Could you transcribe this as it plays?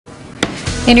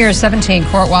In your 17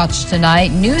 Court Watch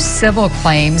tonight, new civil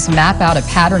claims map out a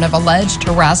pattern of alleged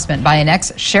harassment by an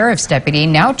ex-sheriff's deputy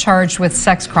now charged with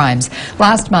sex crimes.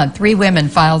 Last month, 3 women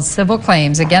filed civil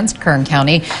claims against Kern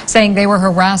County, saying they were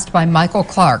harassed by Michael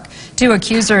Clark. 2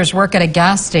 accusers work at a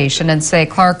gas station and say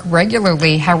Clark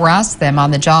regularly harassed them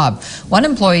on the job. One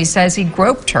employee says he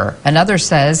groped her. Another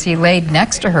says he laid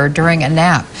next to her during a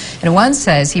nap. And one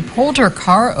says he pulled her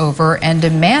car over and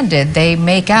demanded they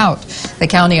make out. The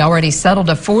county already settled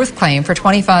a 4th claim for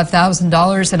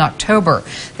 $25,000 in October.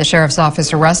 The sheriff's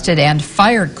office arrested and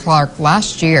fired Clark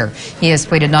last year. He has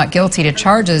pleaded not guilty to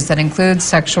charges that include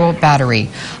sexual battery.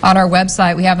 On our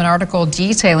website, we have an article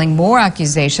detailing more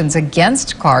accusations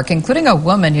against Clark, including a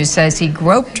woman who says he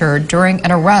groped her during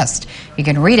an arrest. You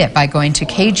can read it by going to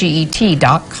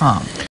kget.com.